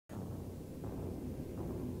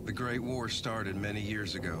The Great War started many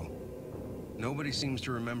years ago. Nobody seems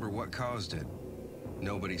to remember what caused it.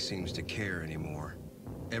 Nobody seems to care anymore.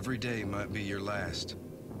 Every day might be your last.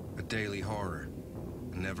 A daily horror.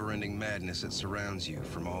 A never-ending madness that surrounds you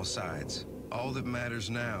from all sides. All that matters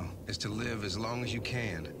now is to live as long as you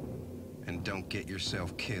can. And don't get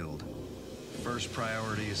yourself killed. First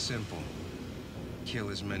priority is simple. Kill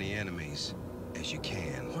as many enemies as you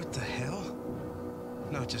can. What the hell?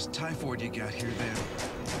 Not just typhoid you got here, then.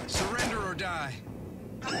 Surrender or die!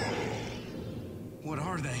 What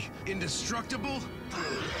are they? Indestructible?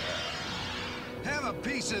 Have a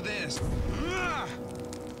piece of this!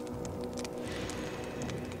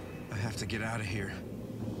 I have to get out of here.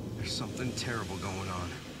 There's something terrible going on.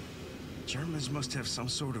 Germans must have some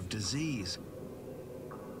sort of disease.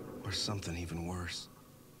 Or something even worse.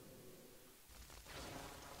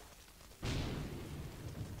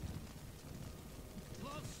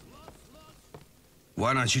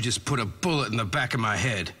 Why don't you just put a bullet in the back of my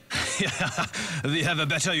head? We have a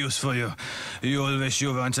better use for you. You'll wish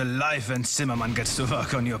you weren't alive when Zimmerman gets to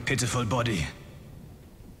work on your pitiful body.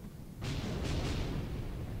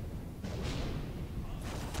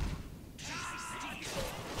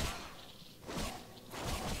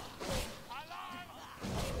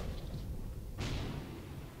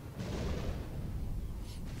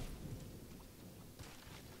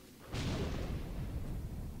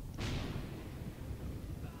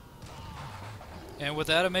 And with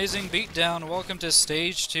that amazing beatdown, welcome to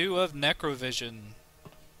Stage 2 of Necrovision.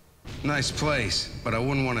 Nice place, but I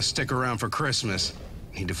wouldn't want to stick around for Christmas.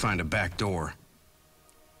 Need to find a back door.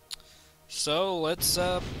 So let's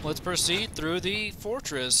proceed through the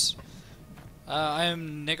fortress.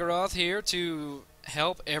 I'm Nigaroth here to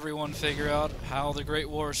help everyone figure out how the Great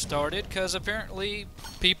War started, because apparently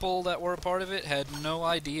people that were a part of it had no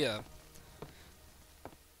idea.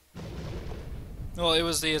 Well, it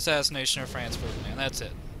was the assassination of Franz Ferdinand, that's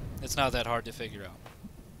it. It's not that hard to figure out.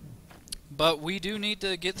 But we do need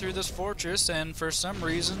to get through this fortress, and for some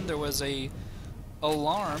reason there was a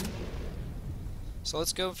alarm. So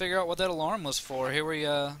let's go figure out what that alarm was for. Here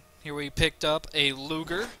we picked up a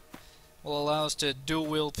Luger. Will allow us to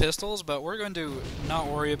dual-wield pistols, but we're going to not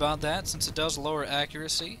worry about that since it does lower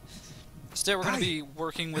accuracy. Instead, we're going to be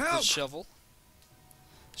working with the shovel.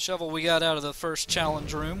 Shovel we got out of the first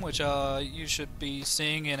challenge room, which you should be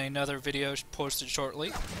seeing in another video posted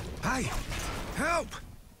shortly. Hey, help!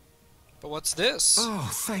 But what's this? Oh,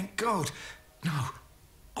 thank God. No,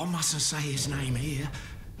 I mustn't say his name here.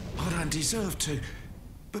 I don't deserve to.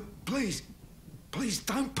 But please, please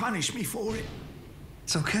don't punish me for it.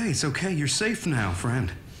 It's okay. You're safe now,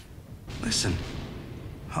 friend. Listen,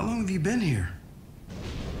 how long have you been here?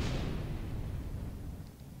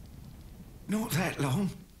 Not that long.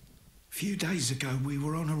 A few days ago, we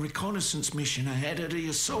were on a reconnaissance mission ahead of the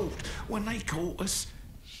assault when they caught us.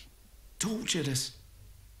 Tortured us.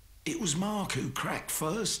 It was Mark who cracked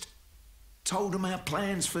first. Told them our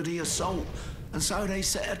plans for the assault, and so they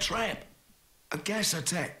set a trap. A gas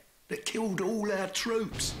attack that killed all our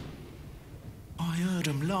troops. I heard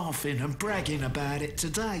them laughing and bragging about it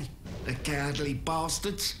today, the cowardly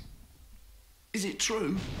bastards. Is it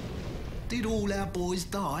true? Did all our boys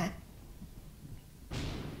die?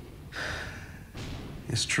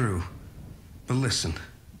 It's true. But listen,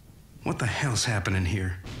 what the hell's happening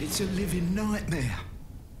here? It's a living nightmare.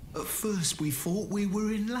 At first we thought we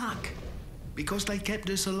were in luck, because they kept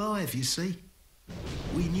us alive, you see.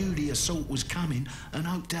 We knew the assault was coming and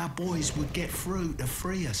hoped our boys would get through to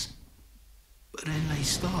free us. But then they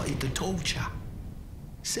started the torture.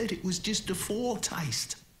 Said it was just a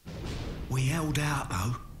foretaste. We held out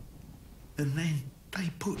though. And then they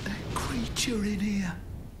put that creature in here.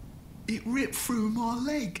 It ripped through my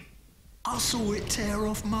leg. I saw it tear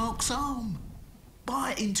off Mark's arm,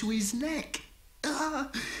 bite into his neck.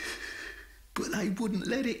 But they wouldn't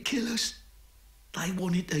let it kill us. They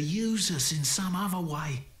wanted to use us in some other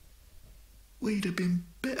way. We'd have been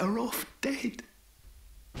better off dead.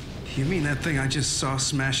 You mean that thing I just saw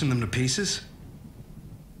smashing them to pieces?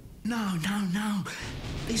 No.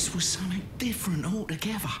 This was something different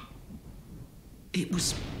altogether. It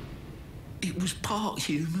was part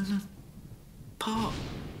human and part...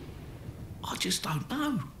 I just don't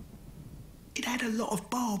know. It had a lot of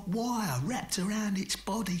barbed wire wrapped around its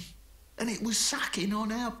body, and it was sucking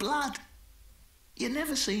on our blood. You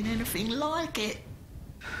never seen anything like it.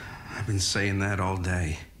 I've been saying that all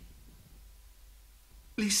day.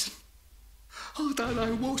 Listen, I don't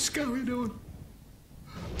know what's going on,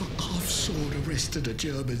 but I've saw the rest of the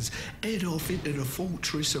Germans head off into the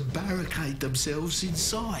fortress and barricade themselves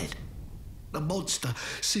inside. The monster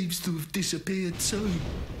seems to have disappeared too.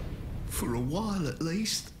 For a while at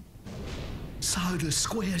least. So the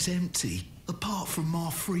square's empty, apart from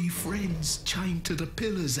my 3 friends chained to the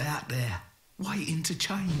pillars out there, waiting to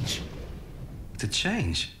change. To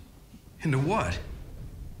change? Into what?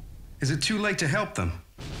 Is it too late to help them?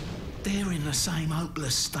 They're in the same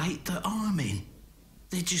hopeless state that I'm in.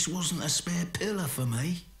 There just wasn't a spare pillar for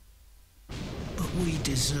me. But we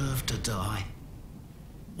deserve to die.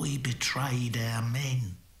 We betrayed our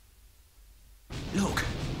men. Look,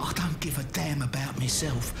 I don't give a damn about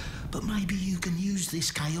myself, but maybe you can use this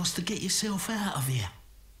chaos to get yourself out of here.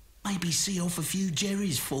 Maybe see off a few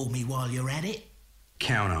jerrys for me while you're at it.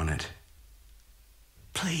 Count on it.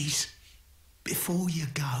 Please, before you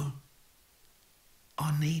go,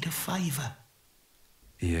 I need a favour.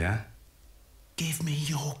 Yeah? Give me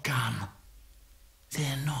your gun.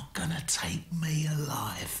 They're not gonna take me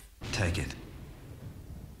alive. Take it.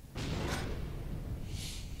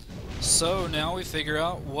 So now we figure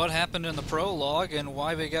out what happened in the prologue and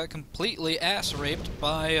why they got completely ass-raped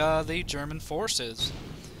by the German forces.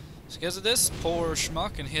 It's because of this poor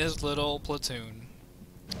schmuck and his little platoon.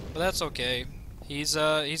 But that's okay. He's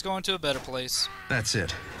going to a better place. That's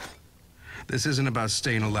it. This isn't about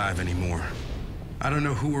staying alive anymore. I don't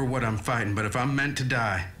know who or what I'm fighting, but if I'm meant to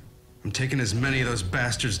die, I'm taking as many of those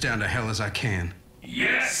bastards down to hell as I can.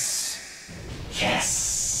 Yes!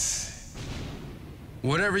 Yes!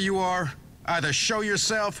 Whatever you are, either show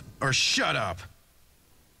yourself or shut up.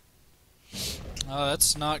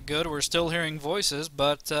 That's not good. We're still hearing voices,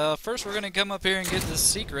 but first we're going to come up here and get this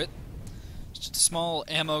secret. Just a small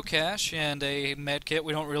ammo cache and a med kit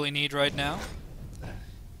we don't really need right now.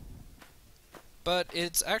 But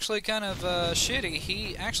it's actually kind of shitty.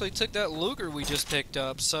 He actually took that Luger we just picked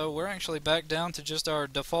up, so we're actually back down to just our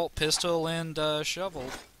default pistol and shovel.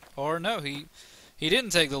 Or no, he didn't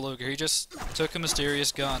take the Luger. He just took a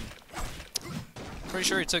mysterious gun. Pretty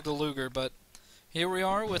sure he took the Luger, but here we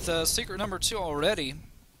are with secret number 2 already.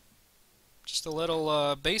 Just a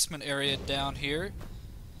little basement area down here.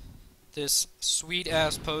 This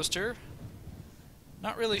sweet-ass poster.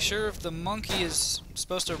 Not really sure if the monkey is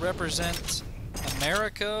supposed to represent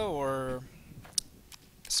America, or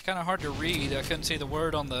it's kind of hard to read. I couldn't see the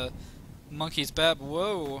word on the monkey's back.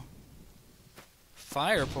 Whoa.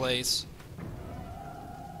 Fireplace.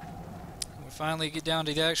 We finally get down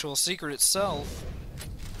to the actual secret itself.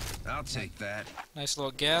 I'll take that. Nice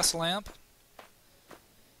little gas lamp.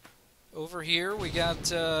 Over here we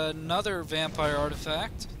got another vampire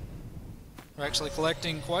artifact. We're actually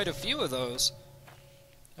collecting quite a few of those.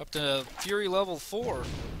 Up to Fury level 4.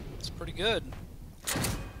 It's pretty good.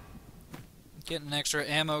 Getting an extra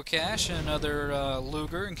ammo cache and another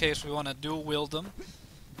Luger in case we want to dual wield them,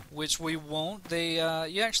 which we won't. They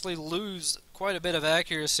you actually lose quite a bit of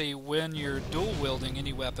accuracy when you're dual wielding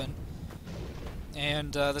any weapon,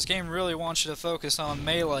 and this game really wants you to focus on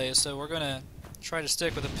melee, so we're gonna try to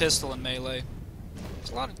stick with a pistol in melee.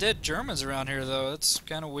 There's a lot of dead Germans around here though. It's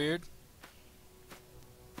kind of weird.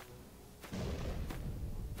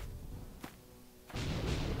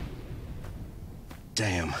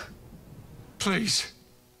 Damn. Please,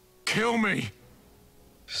 kill me.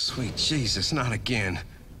 Sweet Jesus, not again.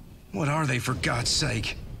 What are they, for God's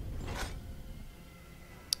sake?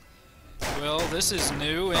 Well, this is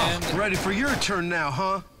new, and Ready for your turn now,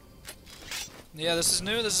 huh? yeah, this is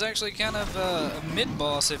new. This is actually kind of a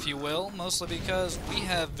mid-boss, if you will, mostly because we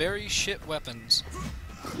have very shit weapons.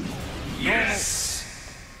 Yes!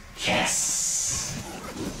 Yes!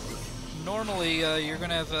 Normally, you're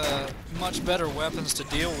going to have much better weapons to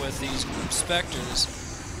deal with these specters.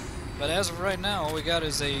 But as of right now, all we got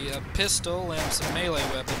is a pistol and some melee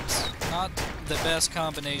weapons. Not the best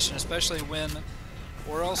combination, especially when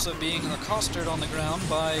we're also being accosted on the ground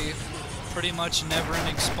by pretty much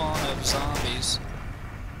never-ending spawn of zombies.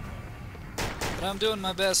 But I'm doing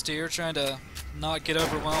my best here, trying to not get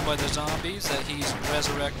overwhelmed by the zombies that he's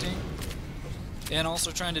resurrecting. And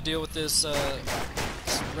also trying to deal with this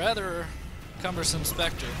rather cumbersome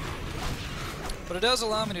specter. But it does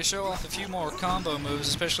allow me to show off a few more combo moves,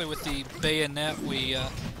 especially with the bayonet we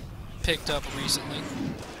picked up recently.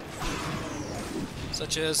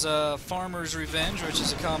 Such as Farmer's Revenge, which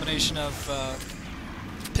is a combination of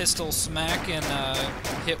pistol smack and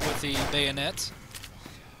hit with the bayonet.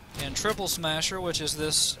 And Triple Smasher, which is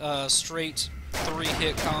this straight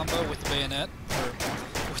 3-hit combo with the bayonet, or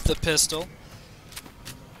with the pistol.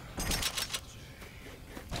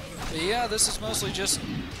 But yeah, this is mostly just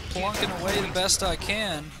plunking away the best I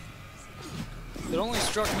can. It only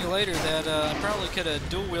struck me later that I probably could have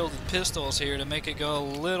dual-wielded pistols here to make it go a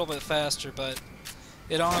little bit faster, but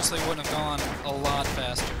it honestly wouldn't have gone a lot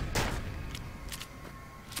faster.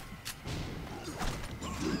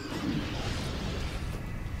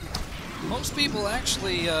 most people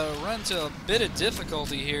actually run into a bit of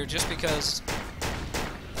difficulty here just because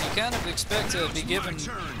you kind of expect to be given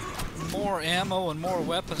more ammo and more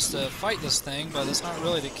weapons to fight this thing, but that's not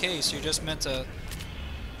really the case. You're just meant to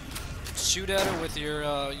shoot at it with your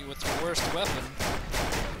worst weapon.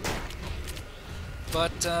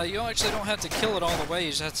 But you actually don't have to kill it all the way. You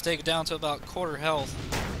just have to take it down to about quarter health,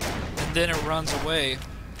 and then it runs away,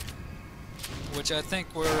 which I think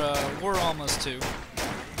we're almost to.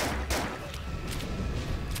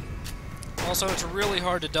 Also, it's really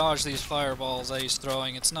hard to dodge these fireballs that he's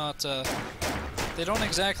throwing. It's not. They don't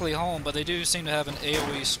exactly home, but they do seem to have an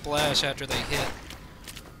AoE splash after they hit.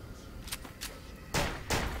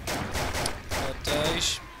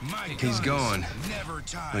 But he's gone.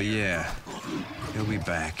 But yeah, he'll be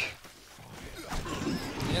back.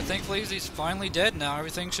 Yeah, thankfully he's finally dead now.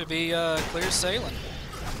 Everything should be clear sailing.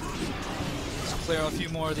 Let's clear out a few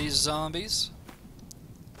more of these zombies.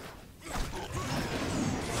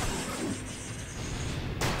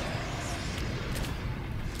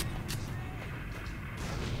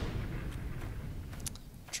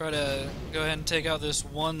 Try to go ahead and take out this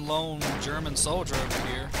one lone German soldier over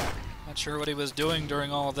here. Not sure what he was doing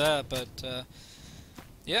during all of that, but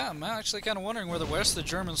yeah, I'm actually kind of wondering where the rest of the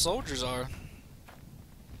German soldiers are.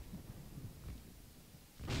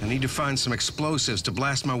 I need to find some explosives to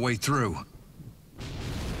blast my way through.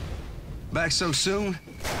 Back so soon?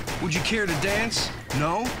 Would you care to dance?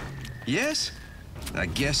 No? Yes? I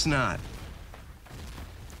guess not.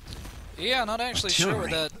 Yeah, not actually sure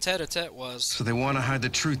Artillery. what that tete-a-tete was. So they want to hide the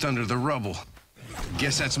truth under the rubble.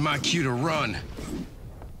 Guess that's my cue to run.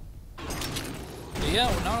 But yeah,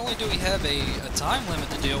 well, not only do we have a time limit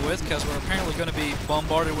to deal with, because we're apparently going to be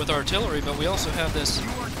bombarded with artillery, but we also have this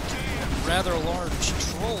rather large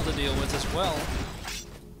troll to deal with as well.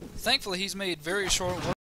 Thankfully, he's made very short work